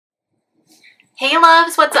Hey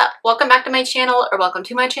loves, what's up? Welcome back to my channel, or welcome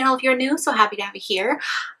to my channel if you're new. So happy to have you here.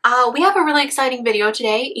 We have a really exciting video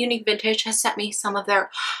today. Unique Vintage has sent me some of their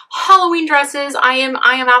Halloween dresses. I am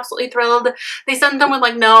absolutely thrilled. They sent them with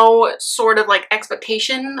like no sort of like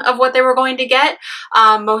expectation of what they were going to get.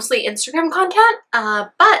 Mostly Instagram content,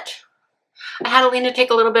 but I had Alina take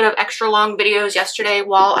a little bit of extra long videos yesterday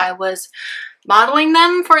while I was modeling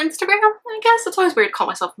them for Instagram, I guess. It's always weird to call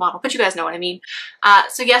myself a model, but you guys know what I mean.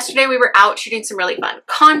 So yesterday we were out shooting some really fun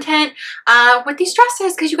content with these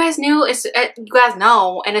dresses because you guys know,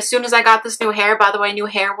 and as soon as I got this new hair, by the way, new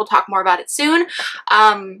hair, we'll talk more about it soon.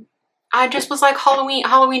 I just was like,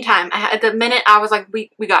 Halloween time. At the minute I was like,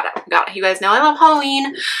 we got it. You guys know I love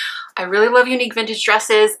Halloween. I really love Unique Vintage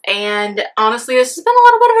dresses, and honestly, this has been a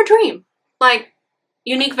little bit of a dream. Like,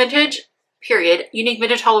 Unique Vintage, period. Unique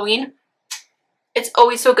Vintage Halloween. It's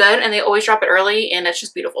always so good, and they always drop it early, and it's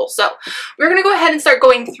just beautiful. So we're gonna go ahead and start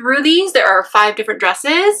going through these. There are 5 different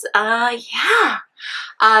dresses. Thank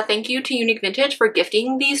you to Unique Vintage for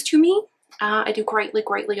gifting these to me. I do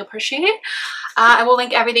greatly appreciate it. I will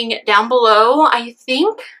link everything down below. I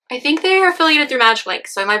think they are affiliated through Magic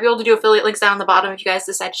Links, so I might be able to do affiliate links down the bottom if you guys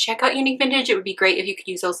decide to check out Unique Vintage. It would be great if you could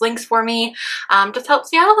use those links for me. Just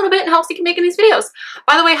helps me out a little bit and helps me keep making these videos.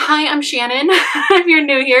 By the way, hi, I'm Shannon. If you're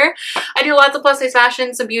new here, I do lots of plus size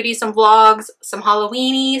fashion, some beauty, some vlogs, some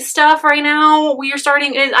Halloween-y stuff right now. We are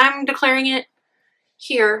starting it. I'm declaring it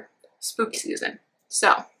here spooky season.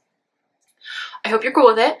 So I hope you're cool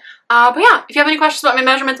with it. But yeah, if you have any questions about my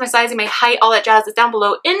measurements, my sizing, my height, all that jazz is down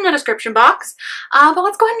below in the description box. But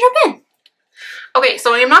let's go ahead and jump in. Okay,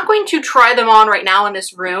 so I am not going to try them on right now in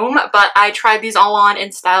this room, but I tried these all on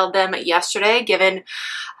and styled them yesterday, given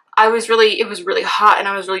it was really hot and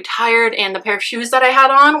I was really tired, and the pair of shoes that I had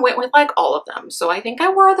on went with like all of them. So I think I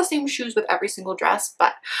wore the same shoes with every single dress,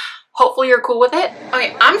 but hopefully you're cool with it.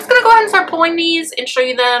 Okay, I'm just gonna go ahead and start pulling these and show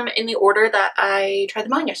you them in the order that I tried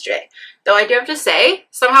them on yesterday. Though I do have to say,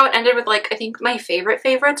 somehow it ended with like, I think my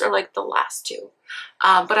favorites are like the last 2.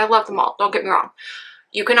 But I love them all, don't get me wrong.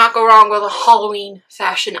 You cannot go wrong with a Halloween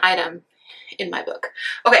fashion item in my book.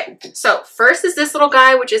 Okay, so first is this little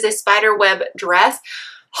guy, which is a spiderweb dress.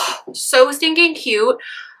 So stinking cute.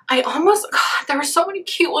 God, there were so many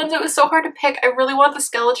cute ones. It was so hard to pick. I really want the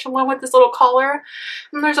skeleton one with this little collar.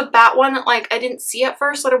 And there's a bat one that like I didn't see at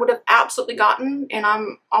first that I would have absolutely gotten. And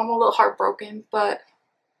I'm a little heartbroken, but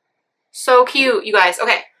so cute, you guys.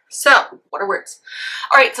 Okay, so what are words?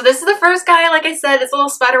 All right, so this is the first guy. Like I said, it's a little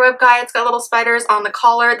spiderweb guy. It's got little spiders on the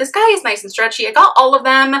collar. This guy is nice and stretchy. I got all of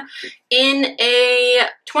them in a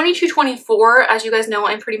 22-24. As you guys know,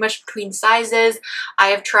 I'm pretty much between sizes. I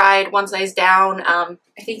have tried one size down.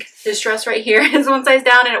 I think this dress right here is one size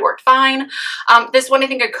down and it worked fine. This one, I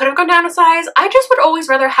think I could have gone down a size. I just would always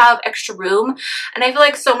rather have extra room. And I feel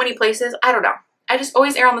like so many places, I don't know. I just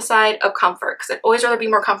always err on the side of comfort because I'd always rather be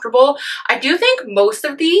more comfortable. I do think most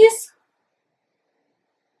of these,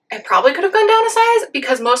 I probably could have gone down a size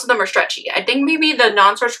because most of them are stretchy. I think maybe the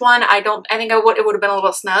non-stretch one, I think it would have been a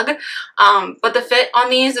little snug. But the fit on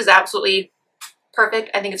these is absolutely perfect.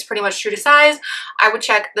 I think it's pretty much true to size. I would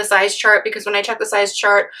check the size chart because when I checked the size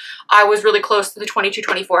chart, I was really close to the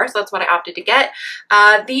 22-24, so that's what I opted to get.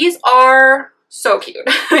 These are so cute.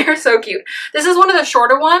 They're so cute. This is one of the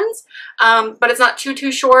shorter ones, but it's not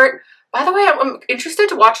too short. By the way, I'm interested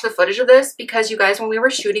to watch the footage of this because you guys, when we were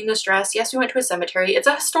shooting this dress, yes, we went to a cemetery. It's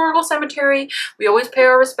a historical cemetery. We always pay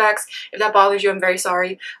our respects. If that bothers you, I'm very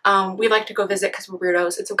sorry. We like to go visit because we're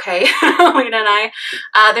weirdos. It's okay. Lena and I.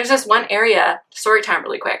 There's this one area, story time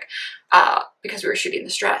really quick, because we were shooting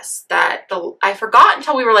this dress that I forgot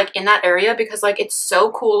until we were like in that area because like it's so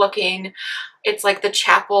cool looking. It's like the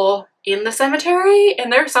chapel in the cemetery,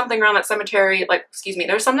 and there's something around that cemetery, like, excuse me,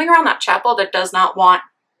 there's something around that chapel that does not want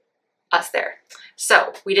us there.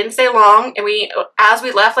 So we didn't stay long, and as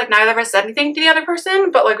we left, like neither of us said anything to the other person,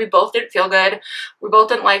 but like we both didn't feel good. We both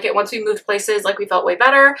didn't like it. Once we moved places, like we felt way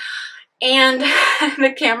better. And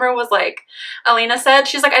the camera was like, Alina said,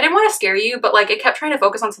 she's like, I didn't want to scare you, but like it kept trying to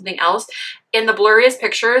focus on something else. And the blurriest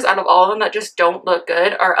pictures out of all of them that just don't look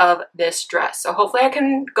good are of this dress. So hopefully I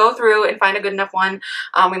can go through and find a good enough one.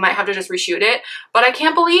 We might have to just reshoot it. But I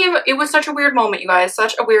can't believe it was such a weird moment, you guys.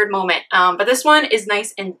 Such a weird moment. But this one is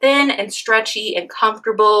nice and thin and stretchy and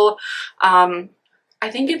comfortable. I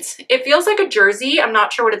think it feels like a jersey. I'm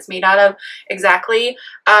not sure what it's made out of exactly,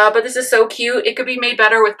 but this is so cute. It could be made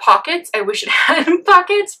better with pockets. I wish it had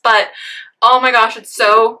pockets, but oh my gosh, it's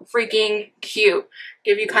so freaking cute.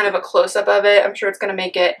 Give you kind of a close-up of it. I'm sure it's going to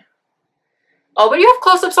make it. Oh, but you have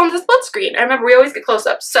close-ups on the split screen. I remember we always get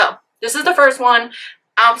close-ups. So this is the first one.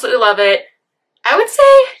 Absolutely love it. I would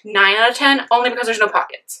say 9 out of 10, only because there's no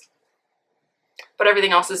pockets. but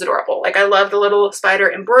everything else is adorable. Like I love the little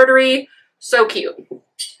spider embroidery. So cute.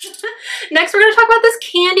 Next, we're going to talk about this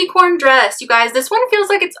candy corn dress. You guys, this one feels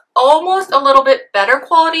like it's almost a little bit better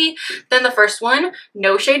quality than the first one.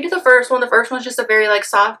 No shade to the first one. The first one's just a very like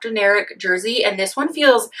soft, generic jersey. And this one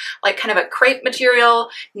feels like kind of a crepe material,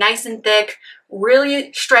 nice and thick,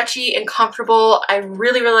 really stretchy and comfortable. I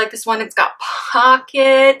really, really like this one. It's got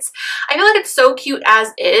pockets. I feel like it's so cute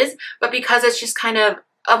as is, but because it's just kind of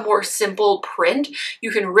a more simple print,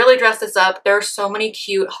 you can really dress this up. There are so many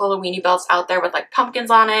cute Halloween-y belts out there with like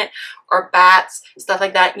pumpkins on it or bats, stuff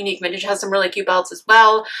like that. Unique Vintage has some really cute belts as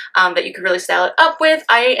well that you could really style it up with.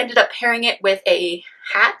 I ended up pairing it with a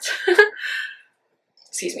hat.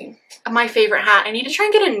 Excuse me. My favorite hat. I need to try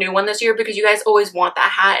and get a new one this year because you guys always want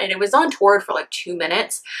that hat, and it was on tour for like 2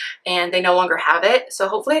 minutes and they no longer have it. So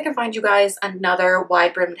hopefully I can find you guys another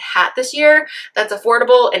wide-brimmed hat this year that's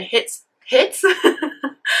affordable and fits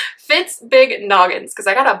big noggins, because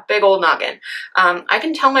I got a big old noggin. I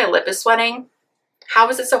can tell my lip is sweating. How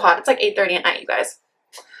is it so hot? It's like 8:30 at night, you guys.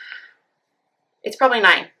 It's probably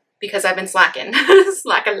 9 because I've been slacking.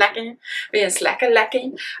 Being slacking.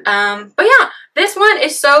 But yeah, this one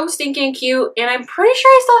is so stinking cute, and I'm pretty sure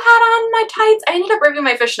I still had on my tights. I ended up ripping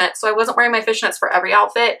my fishnets, so I wasn't wearing my fishnets for every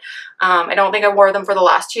outfit. I don't think I wore them for the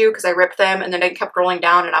last 2 because I ripped them and then they kept rolling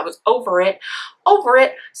down and I was over it.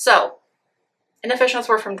 So, and the fishnets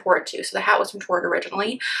were from Torrid too, so the hat was from Torrid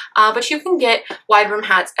originally. But you can get wide brim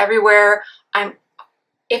hats everywhere.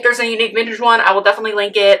 If there's a Unique Vintage one, I will definitely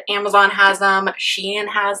link it. Amazon has them. Shein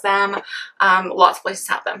has them. Lots of places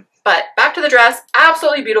have them. But back to the dress.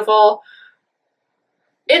 Absolutely beautiful.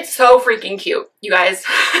 It's so freaking cute, you guys.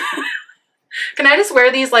 Can I just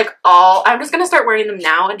wear these like all? I'm just going to start wearing them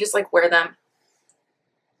now and just like wear them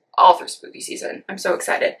all through spooky season. I'm so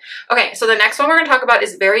excited. Okay, so the next one we're going to talk about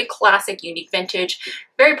is very classic Unique Vintage.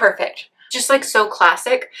 Very perfect. Just like so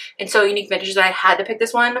classic and so Unique Vintage that I had to pick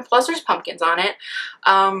this one. Plus there's pumpkins on it.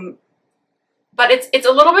 But it's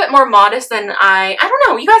a little bit more modest than I don't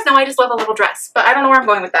know. You guys know I just love a little dress, but I don't know where I'm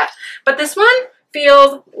going with that. But this one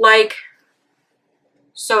feels like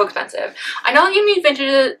so expensive. I know Unique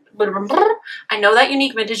Vintage, I know that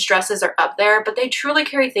Unique Vintage dresses are up there, but they truly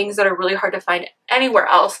carry things that are really hard to find anywhere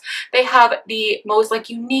else. They have the most like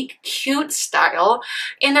unique, cute style,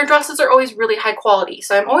 and their dresses are always really high quality.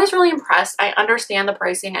 So I'm always really impressed. I understand the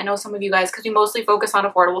pricing. I know some of you guys, because we mostly focus on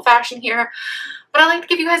affordable fashion here, but I like to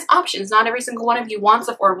give you guys options. Not every single one of you wants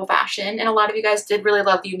affordable fashion, and a lot of you guys did really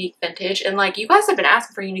love the Unique Vintage, and like you guys have been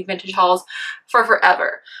asking for Unique Vintage hauls for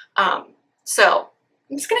forever. So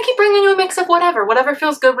I'm just gonna keep bringing you a mix of whatever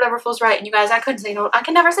feels good, whatever feels right. And you guys, I couldn't say no. I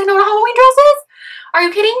can never say no to Halloween dresses. Are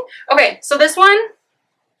you kidding? Okay, so this one,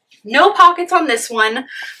 no pockets on this one,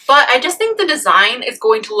 but I just think the design is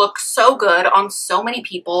going to look so good on so many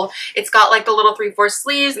people. It's got like the little 3/4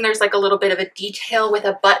 sleeves, and there's like a little bit of a detail with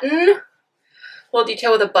a button. Little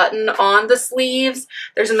detail with a button on the sleeves.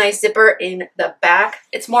 There's a nice zipper in the back.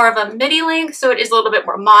 It's more of a midi length, so it is a little bit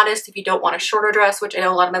more modest if you don't want a shorter dress, which I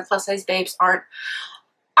know a lot of my plus size babes aren't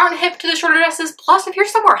hip to the shorter dresses. Plus, if you're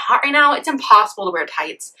somewhere hot right now, it's impossible to wear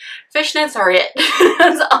tights. Fishnets are it.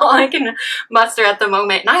 That's all I can muster at the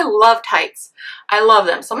moment. And I love tights. I love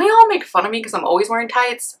them. Some of y'all make fun of me because I'm always wearing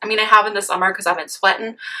tights. I mean, I have in the summer because I've been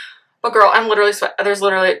sweating. But girl, I'm literally sweating. There's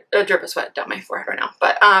literally a drip of sweat down my forehead right now.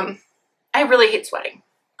 But I really hate sweating.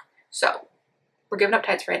 So we're giving up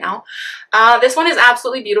tights right now. This one is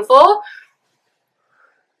absolutely beautiful.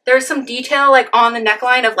 There's some detail like on the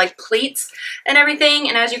neckline of like pleats and everything.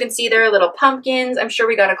 And as you can see, there are little pumpkins. I'm sure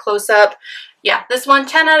we got a close up. Yeah, this one,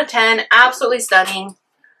 10 out of 10. Absolutely stunning.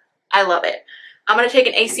 I love it. I'm going to take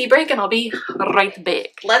an AC break and I'll be right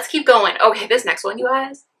back. Let's keep going. Okay, this next one, you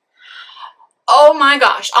guys. Oh my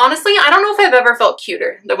gosh. Honestly, I don't know if I've ever felt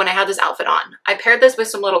cuter than when I had this outfit on. I paired this with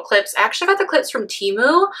some little clips. I actually got the clips from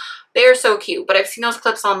Temu. They are so cute, but I've seen those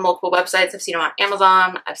clips on multiple websites. I've seen them on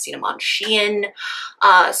Amazon. I've seen them on Shein.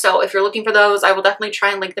 So if you're looking for those, I will definitely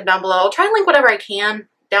try and link them down below. I'll try and link whatever I can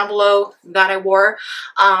down below that I wore.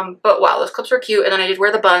 But wow, those clips were cute. And then I did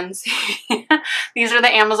wear the buns. These are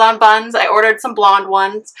the Amazon buns. I ordered some blonde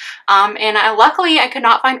ones. And luckily I could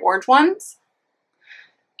not find orange ones.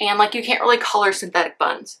 And like you can't really color synthetic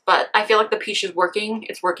buns, but I feel like the peach is working.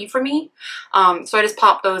 It's working for me. So I just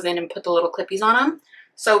popped those in and put the little clippies on them.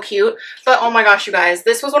 So cute. But oh my gosh, you guys,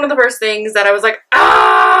 this was one of the first things that I was like,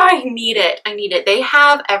 I need it. I need it. They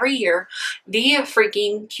have every year the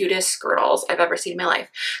freaking cutest skirtalls I've ever seen in my life.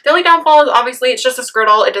 The only downfall is obviously it's just a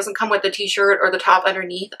skirtall. It doesn't come with the t-shirt or the top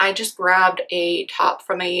underneath. I just grabbed a top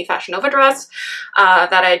from a Fashion Nova dress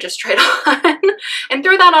that I just tried on and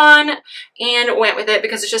threw that on and went with it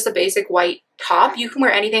because it's just a basic white top. You can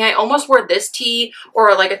wear anything. I almost wore this tee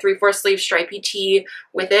or like a 3/4 sleeve stripy tee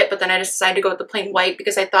with it, but then I decided to go with the plain white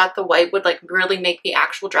because I thought the white would like really make the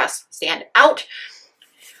actual dress stand out.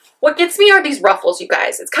 What gets me are these ruffles, you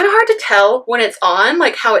guys. It's kind of hard to tell when it's on,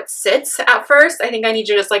 like how it sits at first. I think I need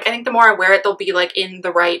to just like, I think the more I wear it, they'll be like in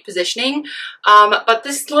the right positioning. But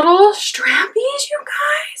this little strappies, you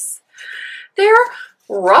guys, they're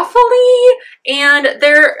ruffly and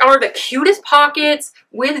there are the cutest pockets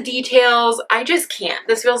with details. I just can't.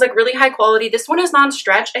 This feels like really high quality. This one is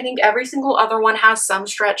non-stretch. I think every single other one has some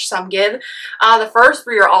stretch, some give. The first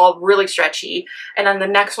three are all really stretchy, and then the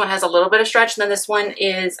next one has a little bit of stretch, and then this one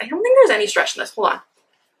is, I don't think there's any stretch in this. Hold on.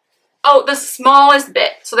 Oh, the smallest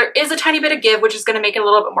bit. So there is a tiny bit of give, which is going to make it a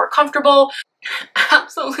little bit more comfortable.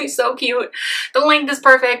 Absolutely so cute. The length is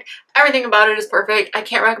perfect. Everything about it is perfect. I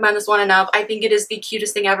can't recommend this one enough. I think it is the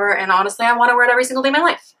cutest thing ever, and honestly, I want to wear it every single day of my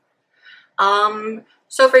life.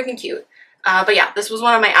 So freaking cute. But yeah, this was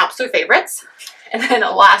one of my absolute favorites. And then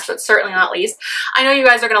last but certainly not least, I know you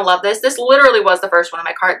guys are going to love this. This literally was the first one in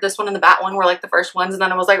my cart. This one and the bat one were like the first ones. And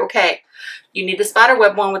then I was like, okay, you need the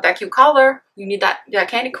spiderweb one with that cute collar. You need that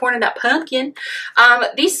candy corn and that pumpkin.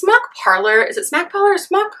 The Smock Parlor, is it Smack Parlor or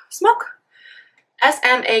Smock?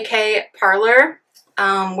 S-M-A-K Parlor,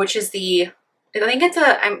 which is the, I think it's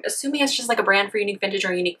a, I'm assuming it's just like a brand for Unique Vintage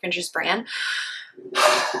or Unique Vintage brand.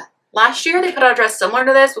 Last year they put out a dress similar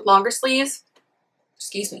to this with longer sleeves.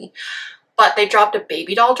 Excuse me. But they dropped a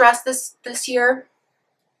baby doll dress this year.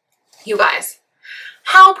 You guys,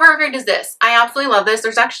 how perfect is this? I absolutely love this.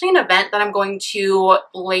 There's actually an event that I'm going to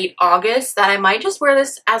late August that I might just wear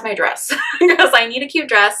this as my dress because I need a cute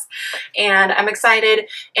dress and I'm excited.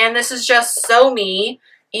 And this is just so me.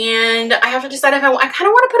 And I have to decide if I kind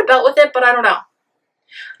of want to put a belt with it, but I don't know.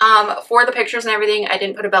 For the pictures and everything, I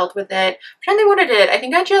didn't put a belt with it. I'm trying to think what I did. I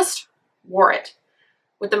think I just wore it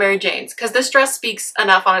with the Mary Janes because this dress speaks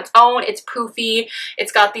enough on its own. It's poofy.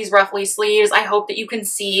 It's got these ruffly sleeves. I hope that you can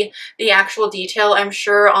see the actual detail. I'm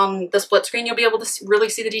sure on the split screen you'll be able to really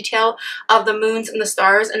see the detail of the moons and the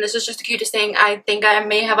stars, and this is just the cutest thing I think I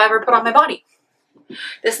may have ever put on my body.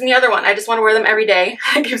 This and the other one, I just want to wear them every day.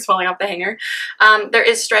 It keeps falling off the hanger. There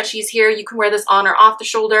is stretchies here. You can wear this on or off the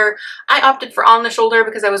shoulder. I opted for on the shoulder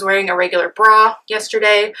because I was wearing a regular bra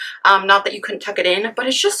yesterday. Not that you couldn't tuck it in, but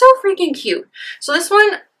it's just so freaking cute. So this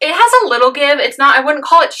one, it has a little give. It's not, I wouldn't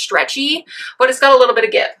call it stretchy, but it's got a little bit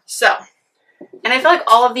of give. So, and I feel like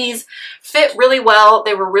all of these fit really well.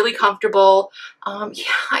 They were really comfortable. Yeah,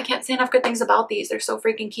 I can't say enough good things about these. They're so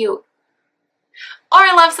freaking cute.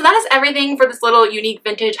 Alright, love, so that is everything for this little Unique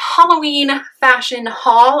Vintage Halloween fashion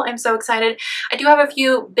haul. I'm so excited. I do have a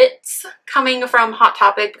few bits coming from Hot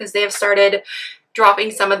Topic because they have started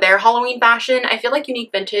dropping some of their Halloween fashion. I feel like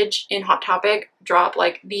Unique Vintage in Hot Topic drop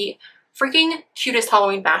like the freaking cutest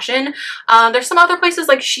Halloween fashion. There's some other places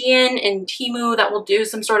like Shein and Temu that will do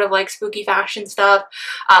some sort of like spooky fashion stuff.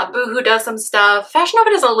 Boohoo does some stuff. Fashion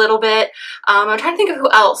Nova does a little bit. I'm trying to think of who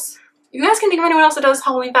else. You guys can think of anyone else that does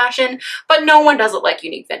Halloween fashion, but no one does it like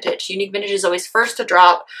Unique Vintage. Unique Vintage is always first to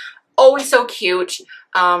drop, always so cute,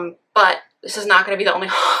 but this is not going to be the only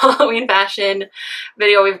Halloween fashion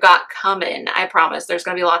video we've got coming. I promise there's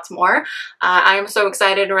going to be lots more. I am so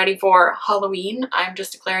excited and ready for Halloween. I'm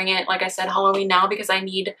just declaring it, like I said, Halloween now because I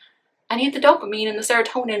need the dopamine and the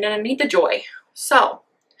serotonin and I need the joy. So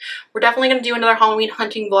we're definitely going to do another Halloween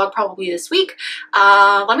hunting vlog probably this week.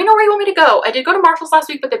 Let me know where you want me to go. I did go to Marshall's last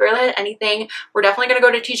week, but they barely had anything. We're definitely going to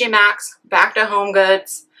go to TJ Maxx, back to Home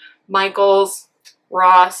Goods, Michael's,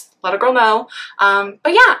 Ross, let a girl know.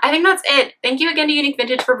 But yeah, I think that's it. Thank you again to Unique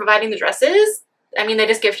Vintage for providing the dresses. I mean, they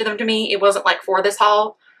just gifted them to me. It wasn't like for this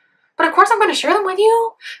haul. But of course I'm going to share them with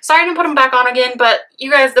you. Sorry I didn't put them back on again, but you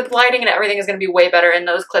guys, the lighting and everything is going to be way better in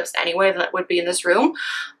those clips anyway than it would be in this room.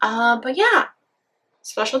 But yeah.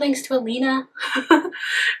 Special thanks to Alina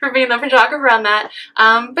for being the photographer on that.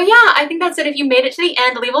 But yeah, I think that's it. If you made it to the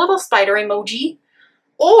end, leave a little spider emoji.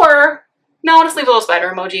 Or, no, just leave a little spider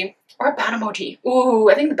emoji. Or a bat emoji. Ooh,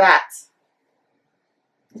 I think the bats.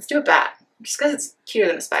 Let's do a bat. Just because it's cuter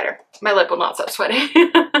than a spider. My lip will not stop sweating.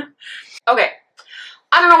 Okay.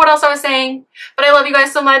 I don't know what else I was saying, but I love you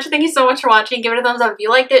guys so much. Thank you so much for watching. Give it a thumbs up if you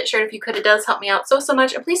liked it. Share it if you could. It does help me out so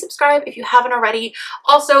much. And please subscribe if you haven't already.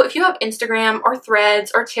 Also, if you have Instagram or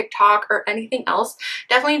Threads or TikTok or anything else,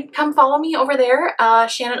 definitely come follow me over there.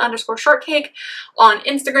 Shannon_shortcake on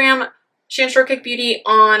Instagram. Shannon Shortcake Beauty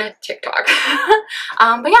on TikTok.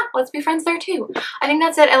 But yeah, let's be friends there too. I think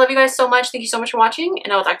that's it. I love you guys so much. Thank you so much for watching,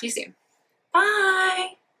 and I will talk to you soon.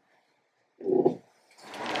 Bye!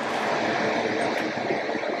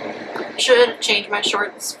 Should change my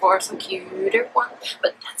shorts for some cuter ones,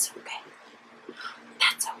 but that's okay.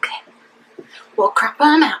 That's okay. will crop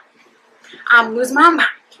them out. I'm losing my mind.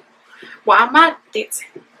 Why am I dancing?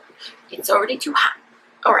 It's already too hot.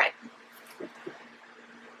 Alright.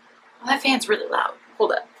 Well, that fan's really loud.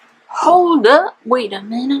 Hold up. Hold up. Wait a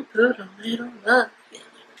minute. Put a little love in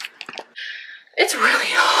it. It's really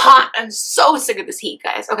hot. I'm so sick of this heat,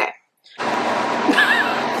 guys. Okay.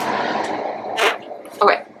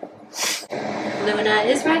 Okay. Luna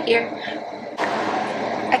is right here.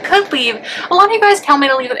 I could leave. A lot of you guys tell me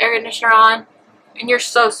to leave the air conditioner on, and you're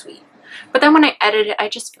so sweet. But then when I edit it, I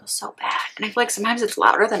just feel so bad. And I feel like sometimes it's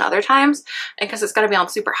louder than other times. And because it's got to be on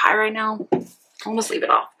super high right now, I'll just leave it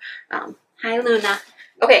off. Hi, Luna.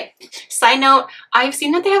 Okay, side note, I've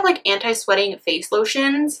seen that they have like anti-sweating face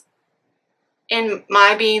lotions. And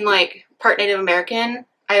my being like part Native American,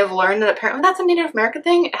 I have learned that apparently that's a Native American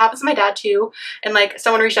thing. It happens to my dad too. And like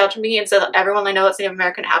someone reached out to me and said that everyone I know that's Native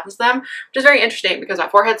American happens to them, which is very interesting because my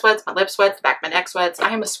forehead sweats, my lips sweats, the back of my neck sweats.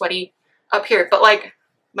 I am a sweaty up here, but like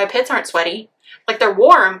my pits aren't sweaty. Like they're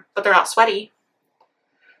warm, but they're not sweaty.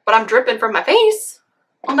 But I'm dripping from my face.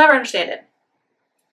 I'll never understand it.